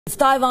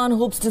Taiwan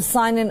hopes to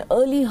sign an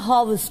early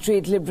harvest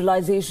trade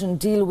liberalization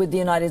deal with the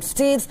United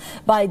States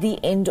by the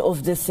end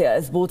of this year,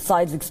 as both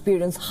sides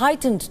experience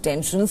heightened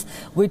tensions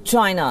with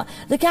China.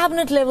 The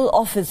Cabinet-level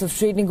Office of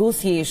Trade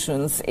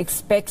Negotiations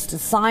expects to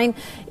sign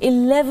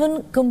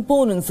 11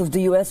 components of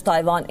the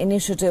US-Taiwan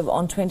Initiative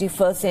on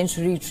 21st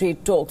Century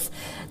Trade Talks.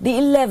 The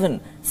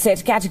 11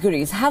 set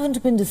categories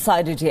haven't been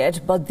decided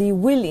yet, but they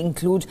will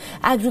include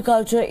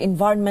agriculture,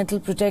 environmental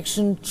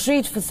protection,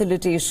 trade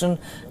facilitation,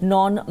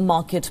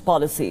 non-market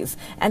policies,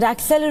 and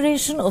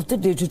acceleration of the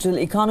digital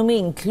economy,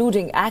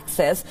 including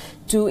access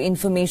to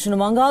information,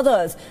 among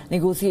others.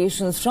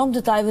 Negotiations from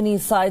the Taiwanese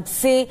side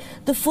say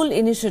the full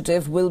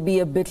initiative will be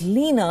a bit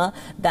leaner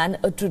than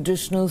a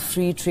traditional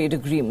free trade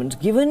agreement,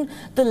 given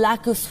the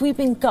lack of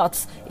sweeping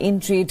cuts in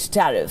trade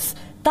tariffs.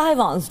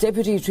 Taiwan's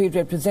Deputy Trade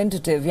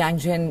Representative Yang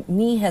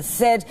Zhen-ni has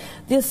said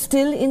they're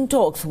still in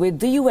talks with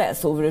the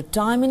US over a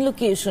time and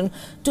location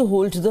to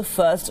hold the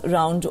first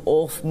round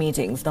of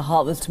meetings. The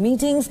harvest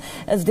meetings,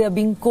 as they are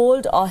being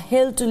called, are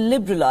held to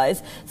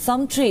liberalize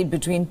some trade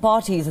between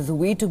parties as a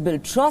way to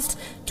build trust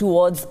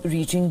towards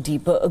reaching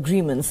deeper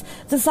agreements.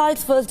 The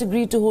sides first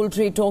agreed to hold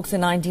trade talks in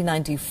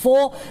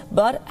 1994,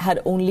 but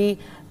had only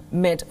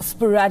met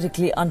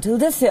sporadically until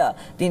this year.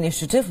 The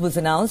initiative was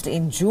announced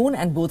in June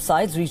and both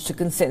sides reached a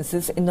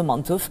consensus in the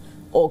month of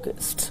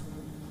August.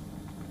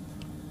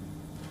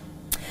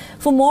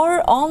 For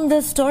more on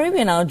this story,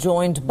 we are now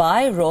joined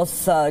by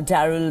Ross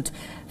Darrell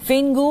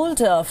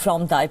Feingold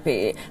from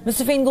Taipei.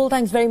 Mr. Feingold,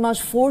 thanks very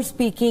much for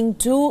speaking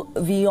to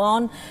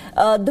WION.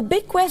 The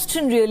big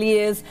question really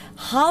is,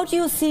 how do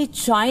you see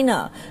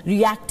China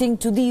reacting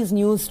to these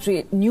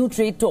new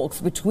trade talks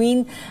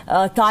between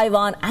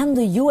Taiwan and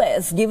the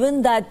US,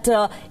 given that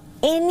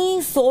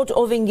any sort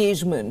of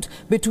engagement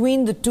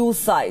between the two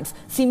sides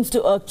seems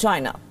to irk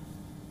China?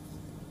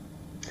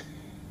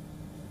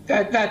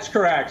 That's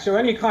correct. So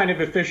any kind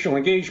of official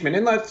engagement,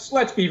 and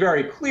let's be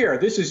very clear,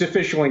 this is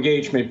official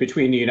engagement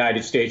between the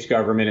United States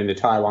government and the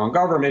Taiwan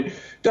government,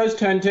 does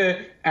tend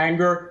to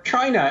anger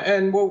China.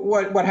 And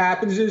what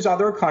happens is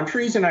other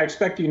countries, and I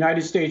expect the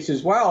United States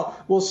as well,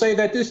 will say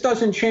that this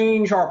doesn't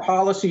change our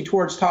policy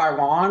towards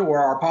Taiwan or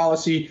our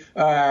policy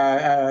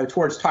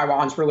towards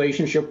Taiwan's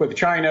relationship with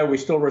China. We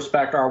still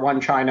respect our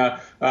one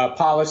China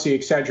policy,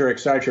 et cetera,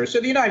 et cetera. So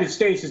the United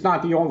States is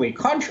not the only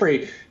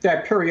country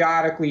that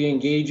periodically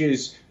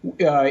engages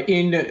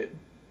in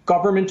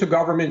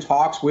government-to-government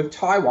talks with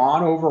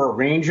Taiwan over a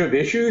range of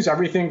issues,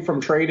 everything from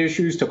trade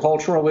issues to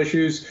cultural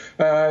issues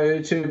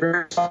to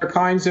various other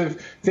kinds of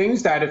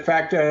things that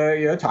affect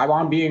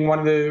Taiwan being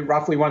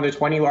roughly one of the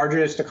 20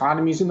 largest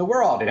economies in the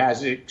world. It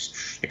has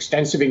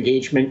extensive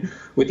engagement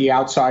with the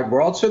outside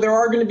world, so there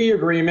are going to be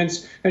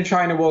agreements, and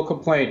China will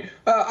complain.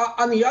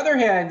 On the other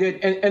hand,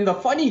 and the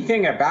funny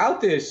thing about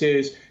this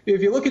is,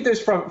 if you look at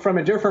this from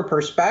a different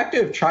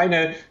perspective,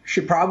 China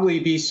should probably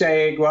be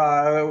saying,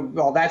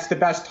 well, that's the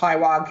best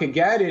Taiwan could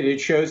get. It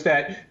shows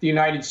that the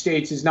United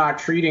States is not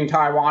treating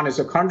Taiwan as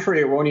a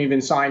country. It won't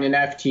even sign an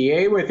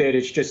FTA with it.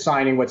 It's just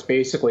signing what's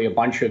basically a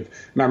bunch of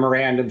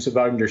memorandums of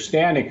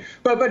understanding.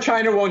 But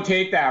China won't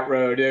take that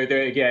road.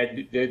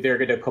 They're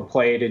going to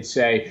complain and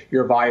say,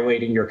 you're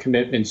violating your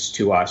commitments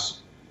to us.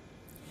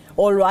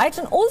 All right.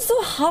 And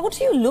also, how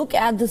do you look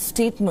at the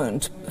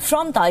statement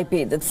from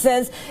Taipei that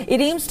says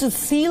it aims to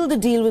seal the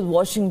deal with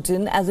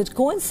Washington as it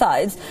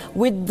coincides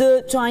with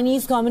the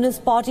Chinese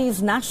Communist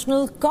Party's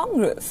National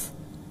Congress?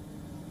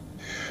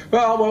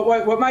 Well,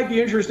 what might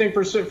be interesting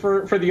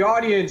for the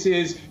audience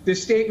is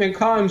this statement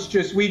comes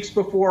just weeks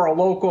before a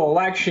local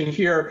election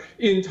here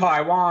in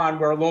Taiwan,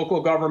 where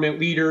local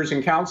government leaders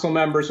and council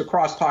members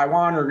across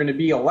Taiwan are going to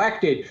be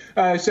elected.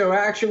 So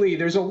actually,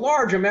 there's a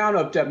large amount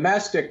of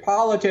domestic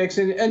politics.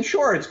 And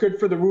sure, it's good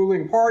for the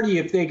ruling party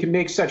if they can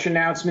make such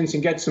announcements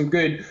and get some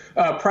good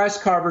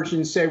press coverage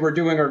and say we're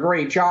doing a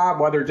great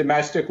job, whether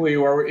domestically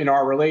or in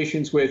our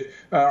relations with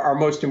our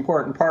most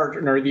important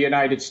partner, the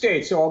United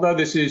States. So although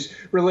this is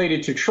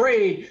related to trade,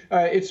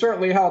 it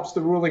certainly helps the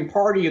ruling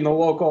party in the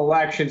local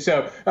election.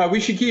 So we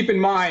should keep in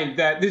mind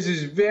that this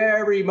is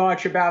very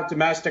much about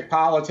domestic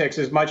politics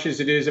as much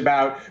as it is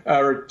about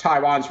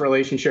Taiwan's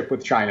relationship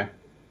with China.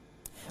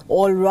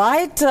 All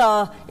right.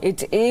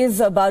 It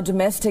is about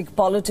domestic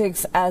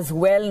politics as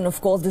well. And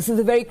of course, this is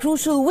a very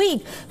crucial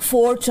week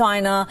for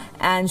China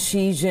and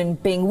Xi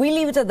Jinping. We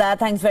leave it at that.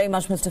 Thanks very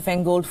much, Mr.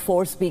 Feingold,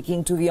 for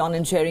speaking to WION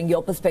and sharing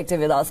your perspective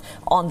with us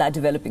on that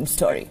developing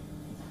story.